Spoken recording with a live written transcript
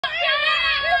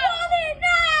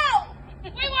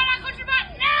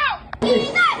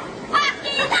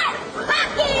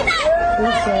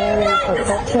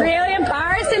Really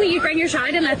embarrassing that you bring your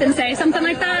child and let them say something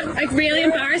like that. Like, really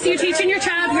embarrassing. You're teaching your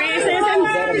child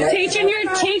racism, teaching your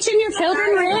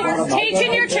children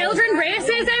teaching your children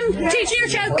racism, teaching your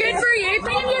child good for you,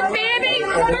 bringing your baby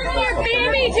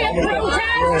to a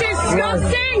protest.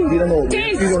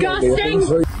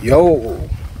 Disgusting. Yo,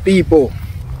 people,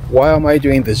 why am I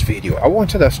doing this video? I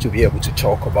wanted us to be able to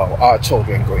talk about our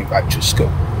children going back to school.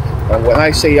 And when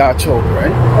I say our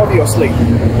children, obviously,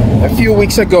 a few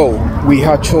weeks ago, we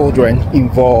had children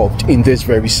involved in this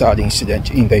very sad incident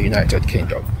in the United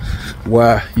Kingdom,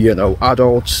 where, you know,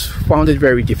 adults found it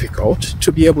very difficult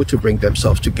to be able to bring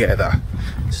themselves together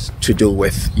to deal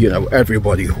with, you know,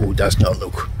 everybody who does not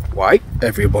look white,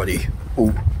 everybody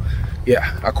who,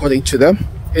 yeah, according to them,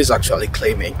 is actually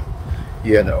claiming,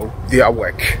 you know, their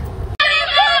work.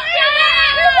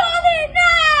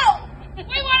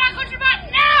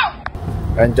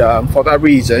 And for that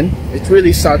reason, it's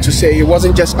really sad to say it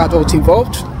wasn't just adults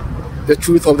involved. The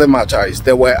truth of the matter is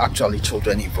there were actually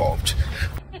children involved.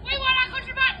 We want our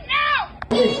country back now!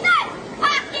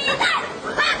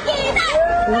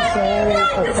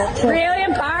 Really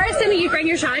embarrassing that you bring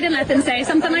your child and let them say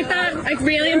something like that. Like,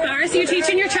 really embarrassing. You're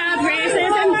teaching your child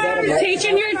racism,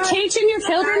 teaching your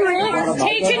children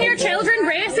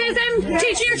racism,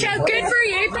 teaching your child good for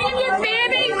you, bringing your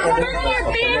baby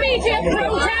to a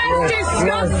protest.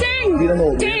 Disgusting.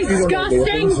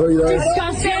 Disgusting. What did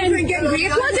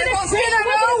it say?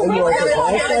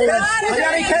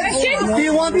 Do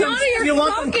you want them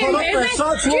cut up for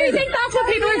assault? Do you think that's what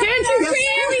people are doing? Do you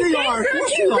really think that?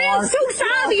 It's so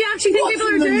sad that you actually think people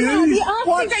are doing that. You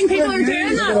actually think people are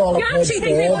doing that. You actually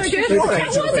think people are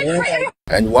doing that.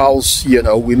 And whilst, you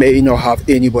know, we may not have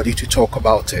anybody to talk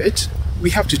about it, we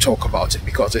have to talk about it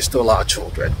because they're still our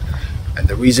children. And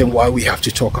the reason why we have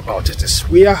to talk about it is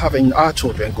we are having our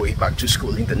children going back to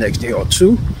school in the next day or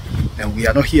two, and we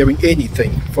are not hearing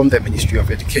anything from the Ministry of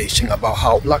Education about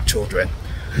how black children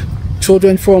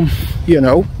from, you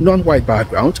know, non-white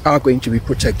background are going to be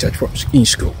protected from in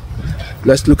school.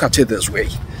 Let's look at it this way.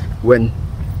 When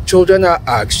children are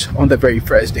asked on the very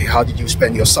first day, how did you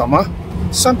spend your summer?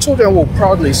 Some children will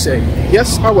proudly say,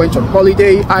 yes, I went on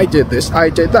holiday, I did this, I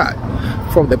did that.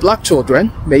 From the black children,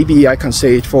 maybe I can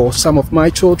say it for some of my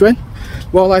children,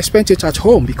 well, I spent it at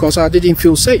home because I didn't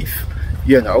feel safe.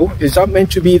 You know, is that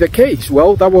meant to be the case?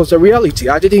 Well, that was the reality.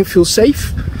 I didn't feel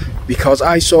safe because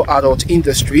I saw adults in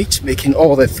the street making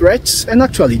all the threats and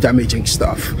actually damaging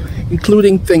stuff,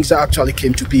 including things that actually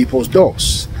came to people's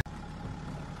doors.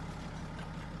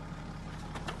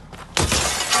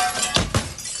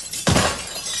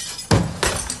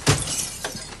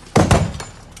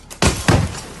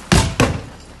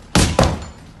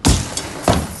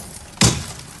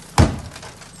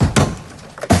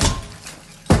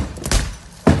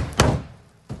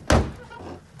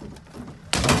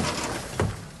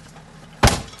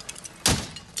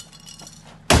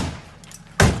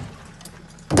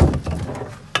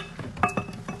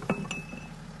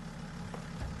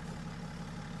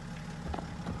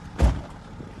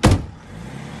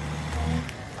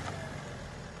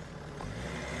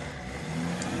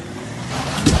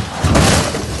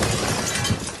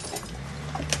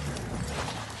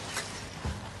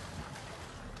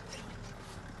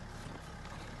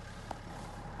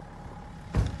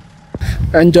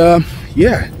 And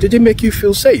yeah, did it make you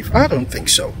feel safe? I don't think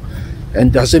so.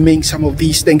 And does it mean some of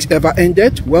these things ever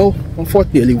ended? Well,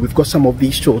 unfortunately, we've got some of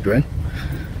these children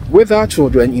with our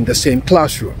children in the same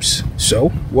classrooms. So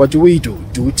what do?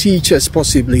 Do teachers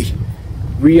possibly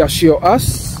reassure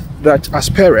us that as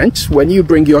parents, when you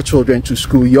bring your children to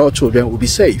school, your children will be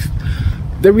safe?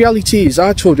 The reality is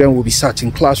our children will be sat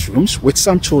in classrooms with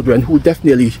some children who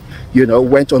definitely, you know,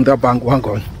 went on their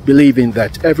bandwagon, believing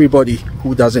that everybody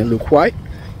who doesn't look white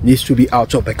needs to be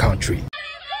out of the country.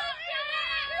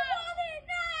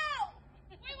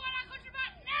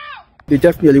 They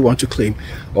definitely want to claim,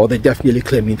 or they definitely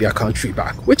claiming their country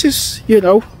back, which is, you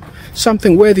know,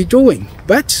 something worthy doing.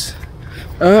 But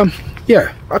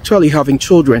yeah, actually having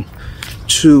children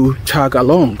to tag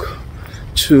along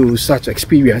to such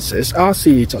experiences, I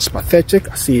see it as pathetic,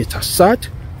 I see it as sad.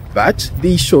 But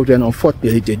these children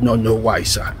unfortunately did not know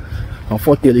wiser.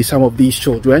 Unfortunately, some of these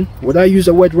children, would I use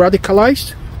the word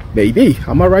radicalized? Maybe.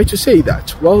 Am I right to say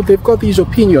that? Well, they've got these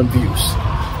opinion views.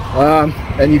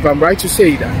 And if I'm right to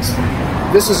say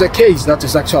that, this is a case that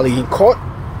is actually in court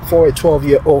for a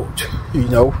 12-year-old, you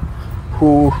know,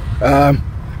 who,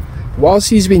 whilst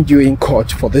he's been due in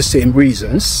court for the same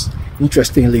reasons,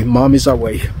 interestingly, mom is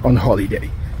away on holiday.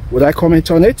 Would I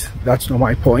comment on it? That's not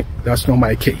my point. That's not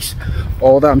my case.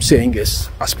 All that I'm saying is,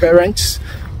 as parents,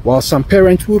 while some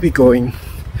parents will be going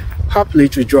happily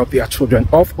to drop their children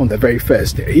off on the very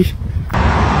first day.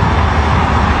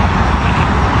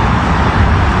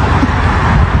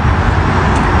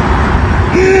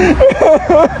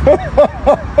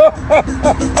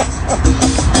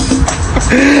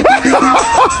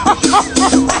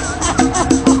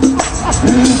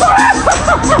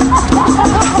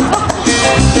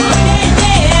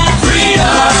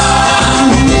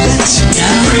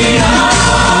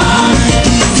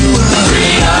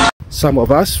 Some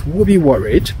of us will be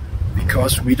worried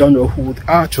because we don't know who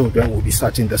our children will be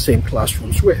sat in the same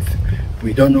classrooms with.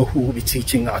 We don't know who will be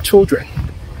teaching our children.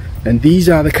 And these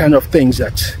are the kind of things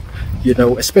that, you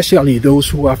know, especially those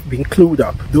who have been clued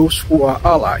up, those who are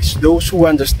allies, those who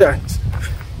understand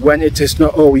when it is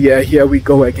not, oh yeah, here we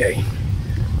go again.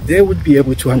 They would be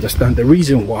able to understand the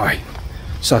reason why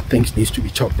such things needs to be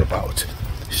talked about.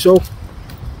 So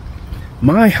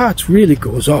my heart really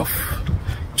goes off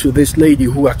to this lady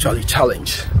who actually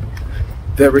challenged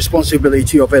the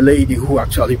responsibility of a lady who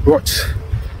actually brought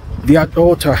their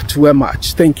daughter to a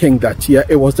match, thinking that, yeah,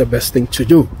 it was the best thing to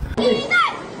do.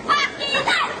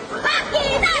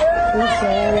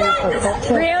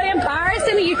 Really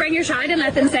embarrassing that you bring your child and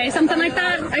let them say something like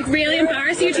that. Like, really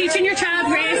embarrassing. You're teaching your child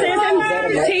racism,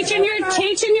 teaching your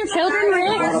children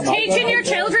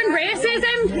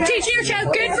racism, teaching your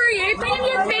child, good for you, bringing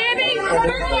your baby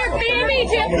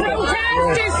to a protest.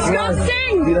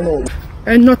 Disgusting.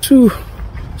 And not too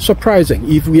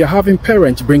surprising if we are having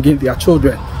parents bringing their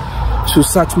children to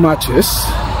such matches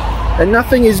and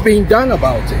nothing is being done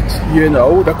about it. You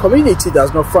know, the community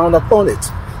does not frown upon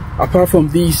it, apart from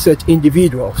these such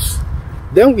individuals.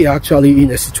 Then we are actually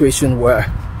in a situation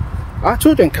where our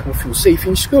children cannot feel safe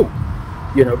in school,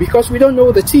 you know, because we don't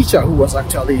know the teacher who was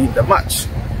actually in the match.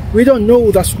 We don't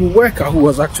know the school worker who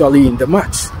was actually in the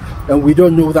match, and we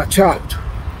don't know that child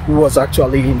who was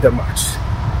actually in the match.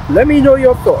 Let me know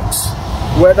your thoughts,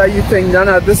 whether you think,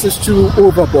 Nana, this is too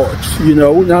overboard. You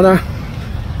know, Nana,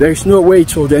 there is no way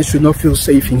children should not feel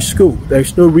safe in school. There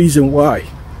is no reason why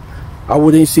I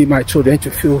wouldn't see my children to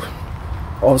feel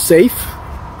unsafe.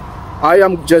 I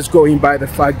am just going by the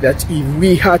fact that if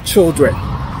we had children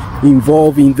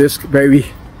involved in this very,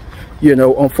 you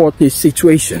know, unfortunate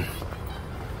situation,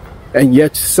 and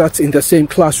yet sat in the same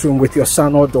classroom with your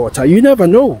son or daughter, you never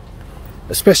know.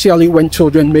 Especially when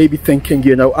children may be thinking,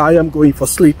 you know, I am going for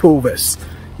sleepovers.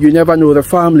 You never know the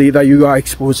family that you are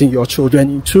exposing your children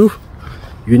into.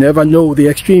 You never know the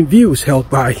extreme views held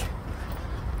by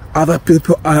other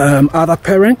people, other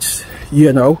parents,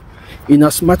 you know, in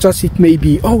as much as it may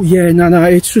be, oh yeah, Nana,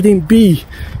 it shouldn't be,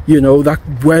 you know, that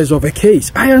words of a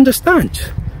case. I understand.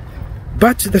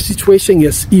 But the situation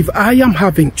is, if I am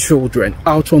having children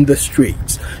out on the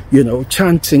streets, you know,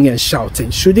 chanting and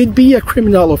shouting, should it be a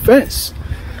criminal offense?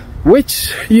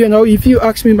 Which, you know, if you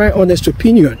ask me my honest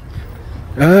opinion,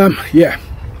 yeah,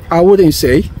 I wouldn't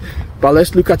say. But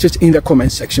let's look at it in the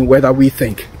comment section whether we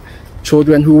think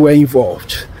children who were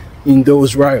involved in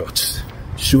those riots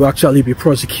should actually be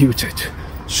prosecuted,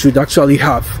 should actually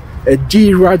have a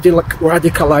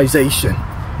de-radicalization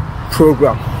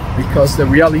program. Because the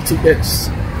reality is,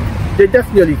 they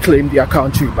definitely claim their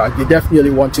country back. They definitely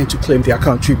wanting to claim their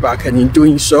country back, and in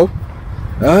doing so,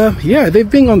 yeah, they've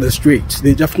been on the streets.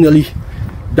 They definitely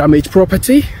damage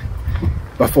property.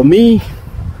 But for me,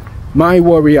 my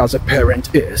worry as a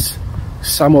parent is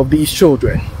some of these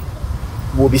children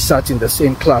will be sat in the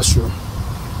same classroom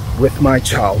with my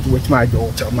child, with my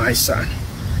daughter, my son,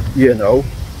 you know,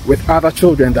 with other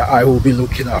children that I will be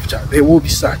looking after. They will be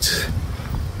sat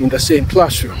in the same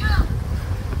classroom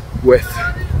with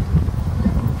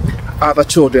other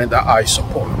children that I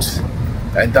support,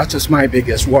 and that is my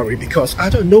biggest worry, because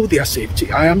I don't know their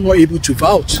safety. I am not able to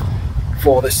vouch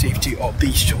for the safety of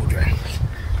these children.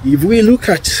 If we look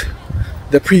at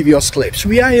the previous clips,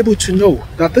 we are able to know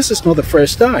that this is not the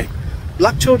first time.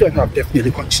 Black children have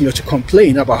definitely continued to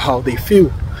complain about how they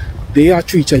feel they are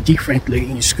treated differently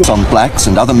in school. On blacks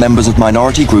and other members of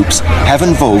minority groups have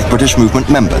involved British movement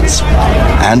members.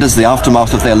 And as the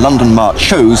aftermath of their London march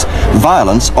shows,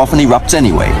 violence often erupts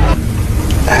anyway.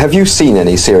 Have you seen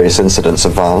any serious incidents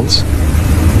of violence?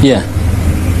 Yeah.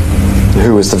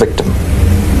 Who was the victim?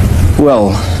 Well,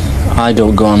 I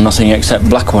don't go on nothing except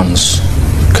black ones,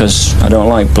 because I don't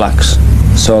like blacks.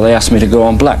 So they asked me to go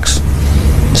on blacks.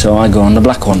 So I go on the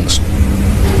black ones.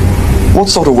 What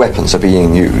sort of weapons are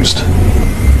being used?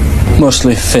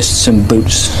 Mostly fists and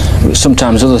boots, but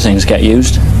sometimes other things get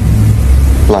used.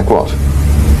 Like what?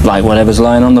 Like whatever's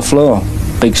lying on the floor.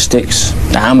 Big sticks.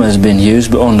 The hammer's been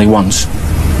used, but only once.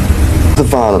 The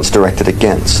violence directed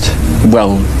against?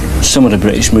 Well, Some of the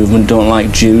British movement don't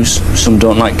like Jews, some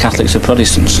don't like Catholics or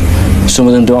Protestants, some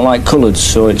of them don't like coloureds,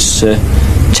 so it's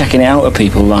checking it out of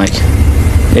people, like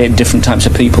 8 different types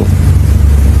of people.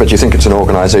 But you think it's an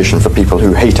organisation for people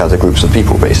who hate other groups of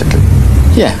people, basically?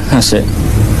 Yeah, that's it.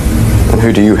 And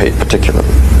who do you hate particularly?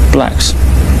 Blacks.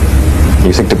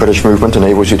 You think the British movement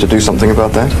enables you to do something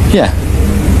about that? Yeah,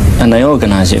 and they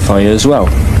organise it for you as well.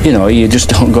 You know, you just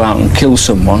don't go out and kill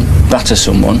someone, batter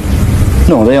someone.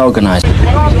 No, they organise it.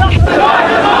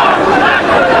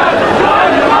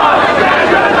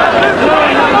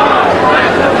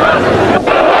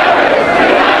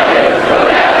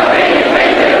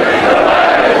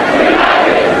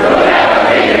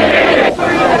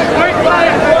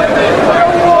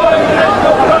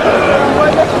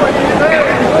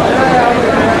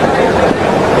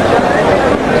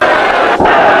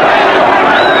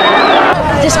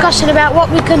 About what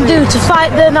we can do to fight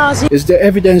the Nazis. Is there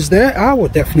evidence there? I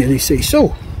would definitely say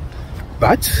so.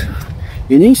 But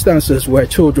in instances where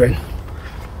children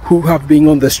who have been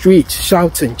on the street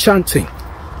shouting, chanting,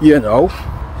 you know,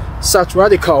 such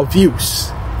radical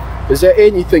views, is there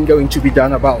anything going to be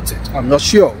done about it? I'm not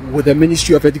sure. Would the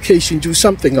Ministry of Education do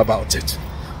something about it?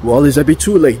 Well, it's a bit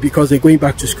too late because they're going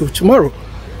back to school tomorrow.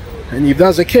 And if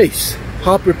that's the case,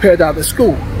 how prepared are the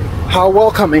school? How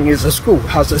welcoming is the school?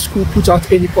 Has the school put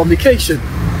out any communication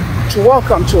to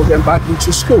welcome children back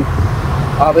into school?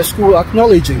 Are the school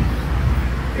acknowledging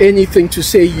anything to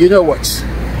say, you know what,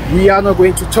 we are not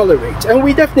going to tolerate? And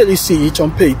we definitely see it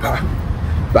on paper.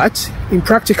 But in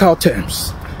practical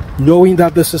terms, knowing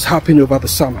that this is happening over the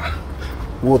summer,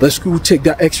 will the school take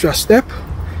that extra step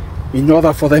in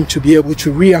order for them to be able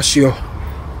to reassure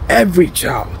every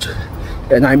child,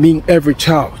 and I mean every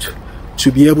child,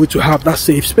 to be able to have that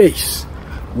safe space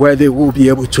where they will be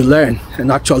able to learn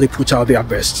and actually put out their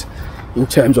best in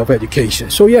terms of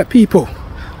education? So yeah, people,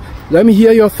 let me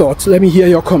hear your thoughts, let me hear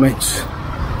your comments,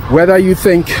 whether you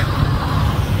think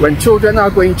when children are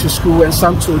going to school and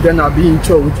some children are being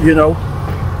told, you know,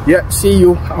 yeah, see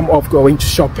you, I'm off going to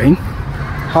shopping.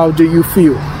 How do you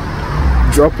feel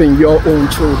dropping your own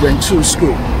children to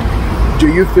school?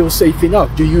 Do you feel safe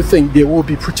enough? Do you think they will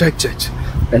be protected?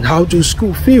 And how do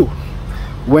school feel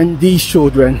when these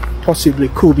children possibly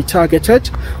could be targeted?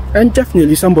 And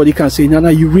definitely somebody can say,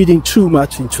 Nana, you're reading too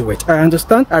much into it. I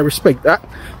understand, I respect that,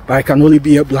 but I can only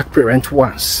be a black parent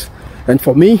once. And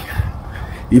for me,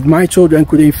 if my children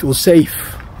couldn't feel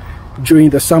safe during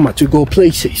the summer to go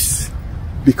places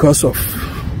because of,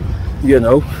 you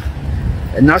know,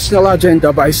 a national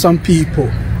agenda by some people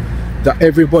that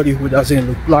everybody who doesn't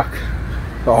look black,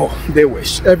 or they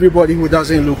wish everybody who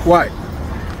doesn't look white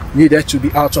needed to be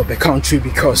out of the country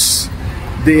because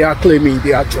they are claiming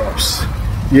their jobs,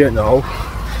 you know,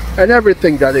 and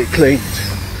everything that they claimed.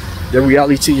 The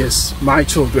reality is, my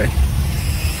children,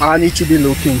 I need to be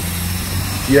looking,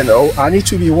 you know, I need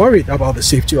to be worried about the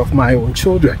safety of my own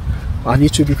children. I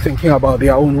need to be thinking about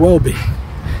their own well-being.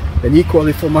 And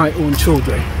equally for my own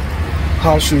children,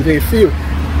 how should they feel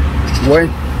when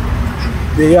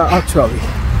they are actually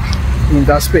in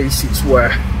that spaces where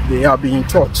they are being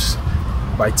taught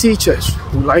by teachers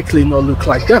who likely not look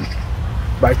like them,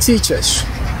 by teachers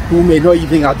who may not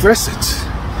even address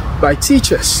it, by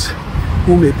teachers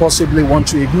who may possibly want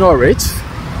to ignore it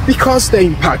because the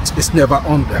impact is never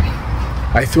on them.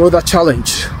 I throw that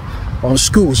challenge on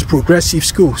schools, progressive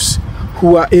schools,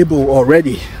 who are able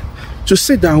already to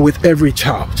sit down with every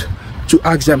child to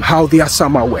ask them how their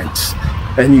summer went.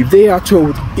 And if they are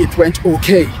told it went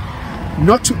okay,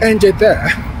 not to end it there,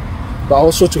 but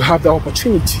also to have the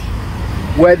opportunity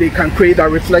where they can create a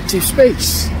reflective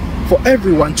space for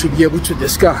everyone to be able to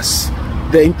discuss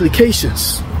the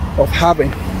implications of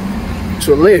having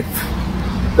to live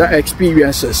the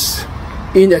experiences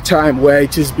in a time where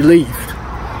it is believed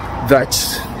that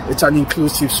it's an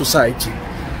inclusive society.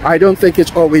 I don't think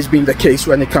it's always been the case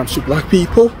when it comes to black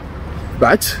people,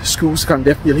 but schools can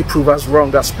definitely prove us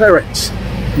wrong as parents.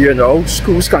 You know,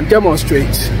 schools can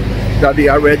demonstrate that they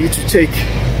are ready to take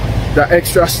the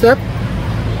extra step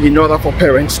in order for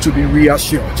parents to be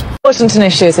reassured. Wasn't an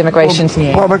issue as immigration to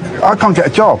you? Well, I can't get a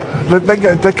job.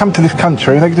 They come to this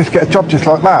country and they just get a job just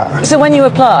like that. So when you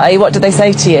apply, what do they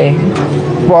say to you?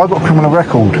 Well, I've got a criminal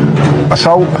record.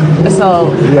 Assault.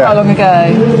 Assault? Yeah. How long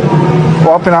ago?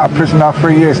 Well, I've been out of prison now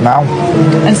 3 years now.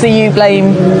 And so you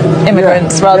blame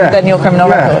immigrants rather than your criminal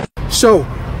record? So,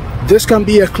 this can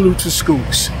be a clue to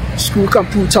schools. School can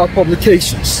put out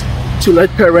publications to let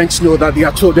parents know that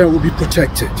their children will be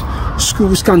protected.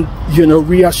 Schools can, you know,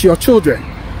 reassure children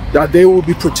that they will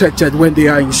be protected when they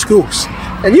are in schools.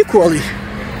 And equally,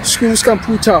 schools can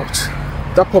put out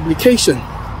that publication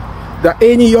that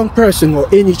any young person or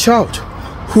any child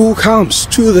who comes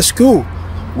to the school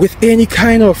with any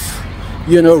kind of,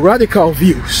 radical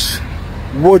views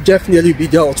will definitely be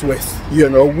dealt with,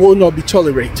 will not be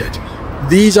tolerated.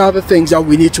 These are the things that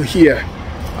we need to hear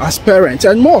as parents,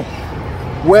 and more,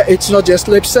 where it's not just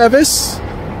lip service,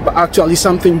 but actually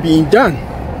something being done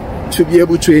to be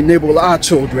able to enable our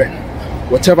children,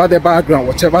 whatever their background,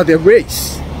 whatever their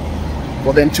race,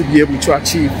 for them to be able to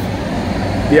achieve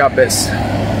their best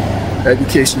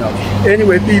educationally.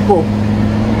 Anyway, people,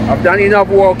 I've done enough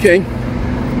walking.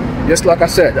 Just like I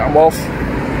said, I'm off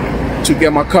to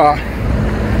get my car,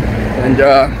 and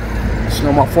it's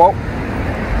not my fault.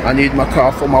 I need my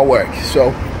car for my work,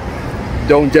 so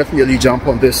don't definitely jump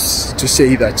on this to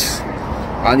say that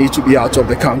I need to be out of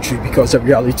the country, because the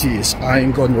reality is I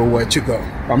ain't got nowhere to go.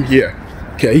 I'm here,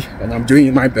 okay, and I'm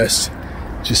doing my best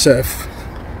to serve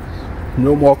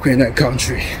no more Queen and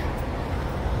country.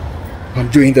 I'm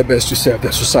doing the best to serve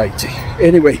the society.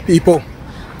 Anyway, people,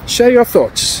 share your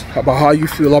thoughts about how you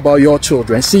feel about your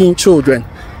children, seeing children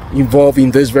involved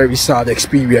in this very sad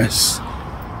experience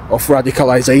of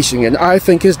radicalization. And I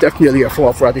think it's definitely a form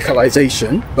of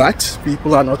radicalization, but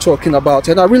people are not talking about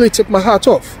it. I really tip my hat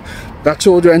off that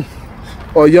children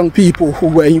or young people who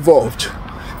were involved,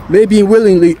 maybe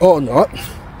willingly or not,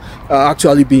 are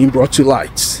actually being brought to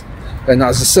light. And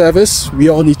as a service, we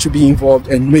all need to be involved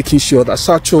in making sure that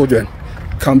such children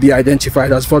can be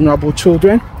identified as vulnerable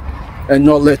children and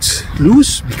not let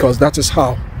loose, because that is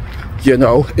how,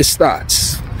 it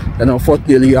starts. And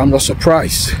unfortunately, I'm not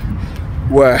surprised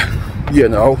where,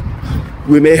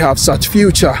 we may have such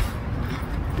future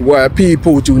where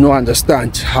people do not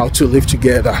understand how to live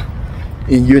together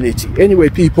in unity. Anyway,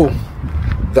 people,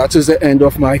 that is the end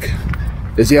of my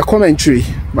commentary,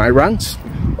 my rant,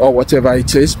 or whatever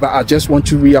it is. But I just want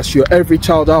to reassure every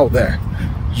child out there,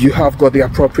 you have got the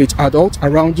appropriate adult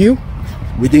around you,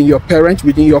 within your parent,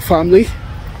 within your family,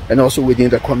 and also within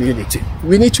the community.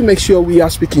 We need to make sure we are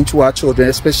speaking to our children,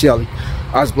 especially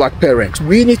as black parents.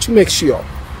 We need to make sure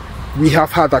we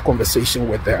have had that conversation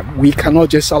with them. We cannot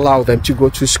just allow them to go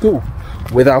to school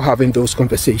without having those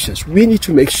conversations. We need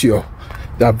to make sure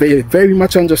that they very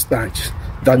much understand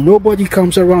that nobody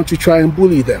comes around to try and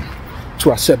bully them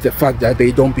to accept the fact that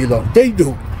they don't belong. They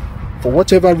do. For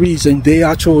whatever reason, they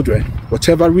are children.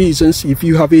 Whatever reasons, if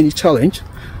you have any challenge,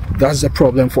 that's the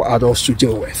problem for adults to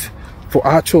deal with. For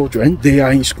our children, they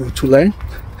are in school to learn,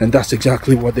 and that's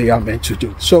exactly what they are meant to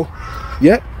do. So,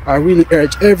 yeah, I really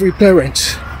urge every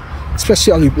parent,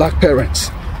 especially black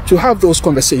parents, to have those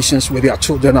conversations with their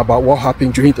children about what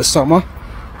happened during the summer,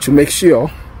 to make sure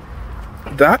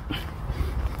that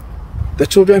the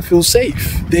children feel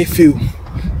safe. They feel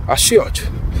assured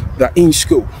that in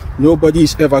school, nobody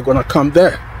is ever going to come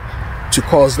there to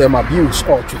cause them abuse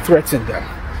or to threaten them,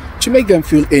 to make them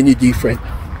feel any different,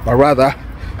 but rather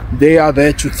they are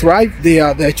there to thrive, they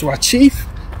are there to achieve,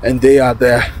 and they are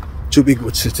there to be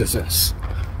good citizens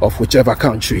of whichever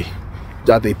country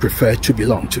that they prefer to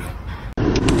belong to.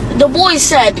 The boy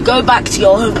said, "Go back to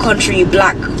your home country, you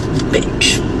black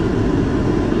bitch."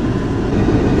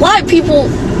 White people,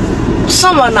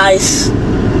 some are nice,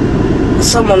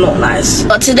 some are not nice.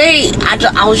 But today,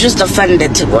 I was just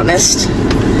offended, to be honest.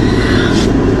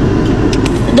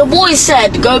 The boy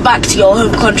said, "Go back to your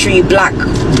home country, you black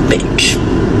bitch."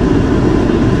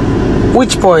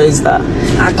 Which boy is that?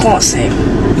 I can't say.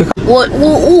 We're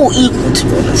all equal, to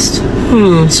be honest.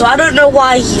 So I don't know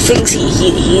why he thinks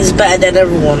he's better than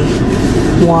everyone.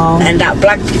 Wow. And that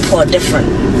black people are different.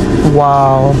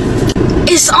 Wow.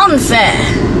 It's unfair.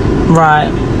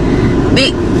 Right.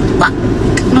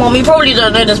 Mom, you probably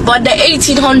don't know this, but in the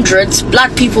 1800s,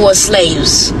 black people were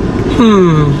slaves.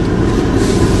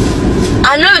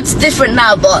 I know it's different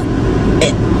now, but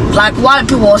like white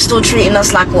people are still treating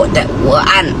us like what they were,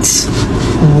 ants.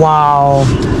 Wow.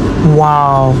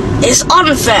 Wow. It's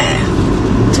unfair,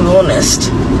 to be honest.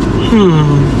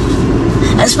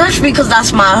 Especially because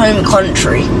that's my home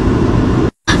country.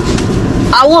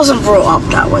 I wasn't brought up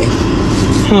that way.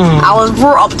 I was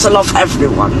brought up to love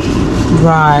everyone.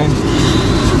 Right.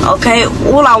 Okay,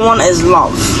 all I want is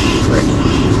love, really.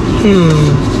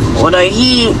 Although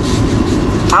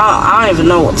I don't even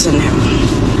know what's in him.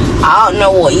 I don't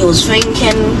know what he was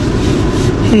thinking.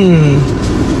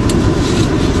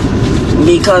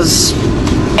 Because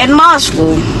in my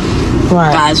school,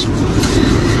 guys,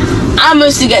 I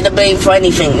mostly get the blame for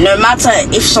anything, no matter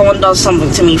if someone does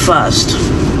something to me first.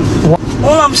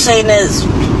 All I'm saying is,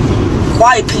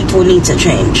 white people need to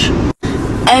change.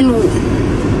 And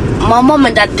my mom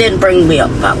and dad didn't bring me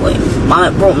up that way.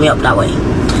 Brought me up that way.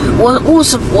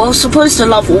 We're supposed to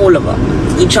love all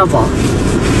of each other.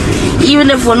 Even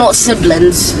if we're not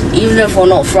siblings, even if we're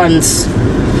not friends,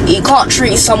 You can't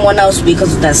treat someone else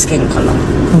because of their skin color.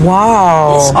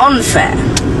 Wow. It's unfair.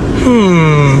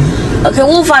 Okay,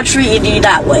 what if I treated you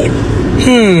that way?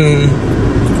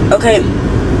 Okay.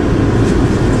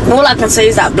 All I can say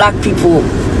is that black people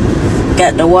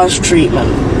get the worst treatment.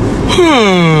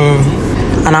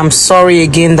 And I'm sorry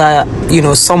again that, you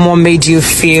know, someone made you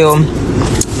feel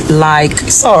like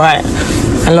it's alright.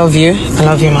 I love you,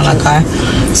 Malachi.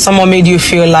 Someone made you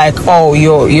feel like, oh,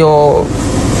 you're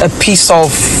a piece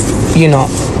of, you know,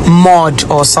 mud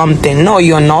or something. No,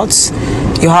 you're not.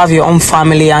 You have your own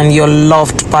family and you're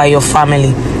loved by your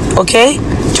family. Okay?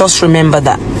 Just remember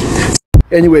that.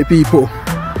 Anyway, people,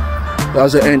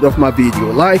 that's the end of my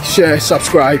video. Like, share,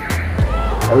 subscribe,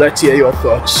 and let's hear your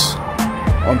thoughts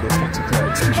on this particular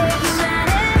experience.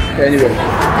 Anyway,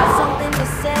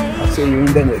 I'll see you in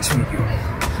the next video.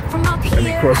 Let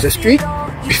me cross the street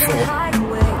before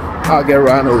I get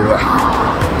run over.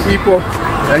 People,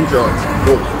 enjoy.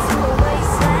 Go.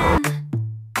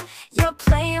 You're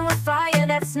playing with fire,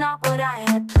 that's not what I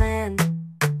had planned.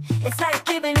 It's like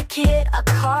giving a kid a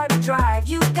car to drive.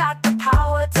 You got the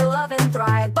power to love and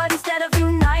thrive, but instead of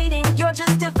uniting, you're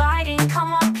just dividing.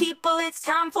 Come on, people, it's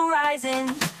time for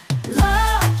rising.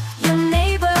 Love your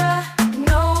neighbor,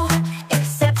 no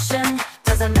exception.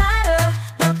 Doesn't matter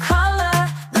the color,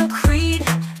 the creed,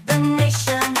 the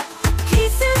nation.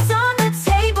 Pieces on the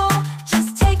table,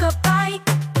 just take a bite.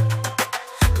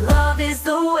 Love is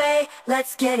the way,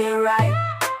 let's get it right.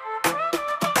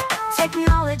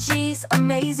 Technology's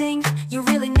amazing, you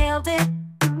really nailed it.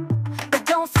 But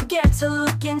don't forget to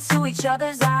look into each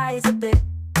other's eyes a bit.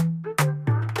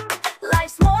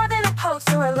 Life's more than a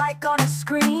post or a like on a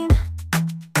screen.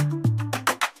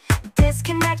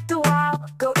 Disconnect a while,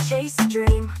 go chase a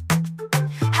dream.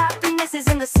 Happiness is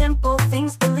in the simple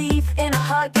things, believe in a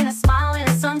hug, in a smile, in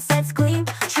a sunset's gleam.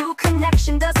 True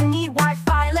connection doesn't need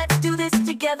Wi-Fi, let's do this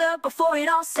together before it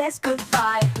all says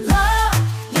goodbye. Love